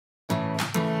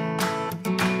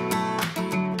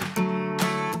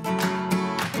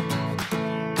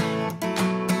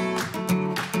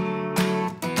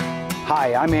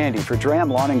Hi, I'm Andy for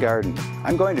Dramm Lawn & Garden.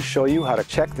 I'm going to show you how to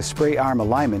check the spray arm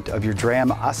alignment of your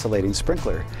Dramm oscillating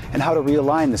sprinkler and how to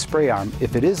realign the spray arm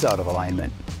if it is out of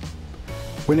alignment.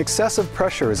 When excessive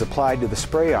pressure is applied to the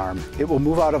spray arm, it will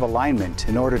move out of alignment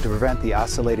in order to prevent the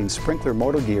oscillating sprinkler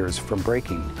motor gears from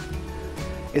breaking.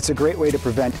 It's a great way to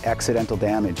prevent accidental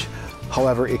damage.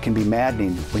 However, it can be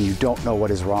maddening when you don't know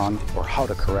what is wrong or how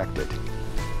to correct it.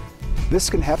 This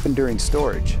can happen during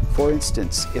storage. For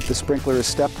instance, if the sprinkler is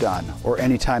stepped on or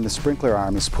anytime the sprinkler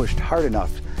arm is pushed hard enough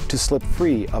to slip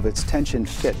free of its tension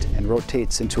fit and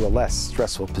rotates into a less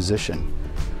stressful position.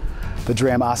 The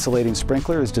Dramm oscillating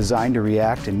sprinkler is designed to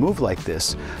react and move like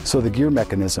this so the gear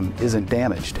mechanism isn't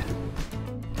damaged.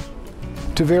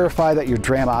 To verify that your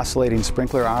Dramm oscillating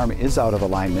sprinkler arm is out of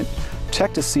alignment,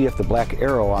 check to see if the black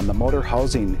arrow on the motor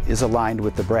housing is aligned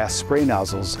with the brass spray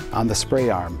nozzles on the spray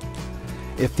arm.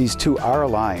 If these two are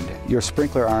aligned, your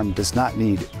sprinkler arm does not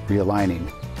need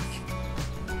realigning.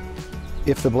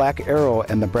 If the black arrow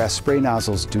and the brass spray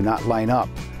nozzles do not line up,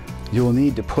 you will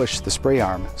need to push the spray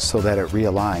arm so that it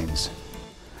realigns.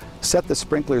 Set the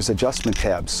sprinkler's adjustment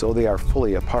tabs so they are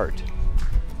fully apart.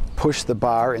 Push the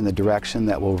bar in the direction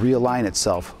that will realign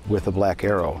itself with the black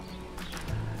arrow.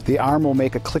 The arm will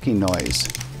make a clicking noise.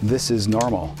 This is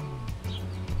normal.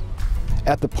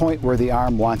 At the point where the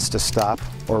arm wants to stop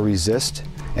or resist,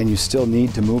 and you still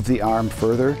need to move the arm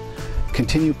further,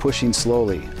 continue pushing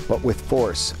slowly, but with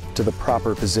force, to the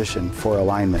proper position for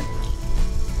alignment.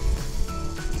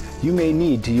 You may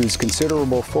need to use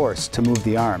considerable force to move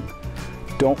the arm.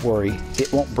 Don't worry,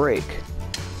 it won't break.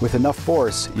 With enough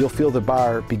force, you'll feel the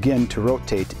bar begin to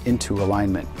rotate into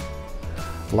alignment.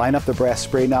 Line up the brass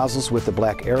spray nozzles with the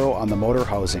black arrow on the motor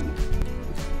housing.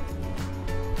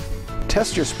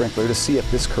 Test your sprinkler to see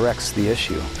if this corrects the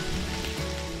issue.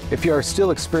 If you are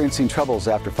still experiencing troubles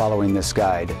after following this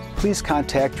guide, please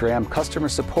contact Dramm customer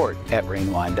support at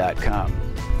rainline.com.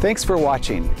 Thanks for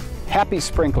watching. Happy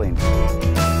sprinkling!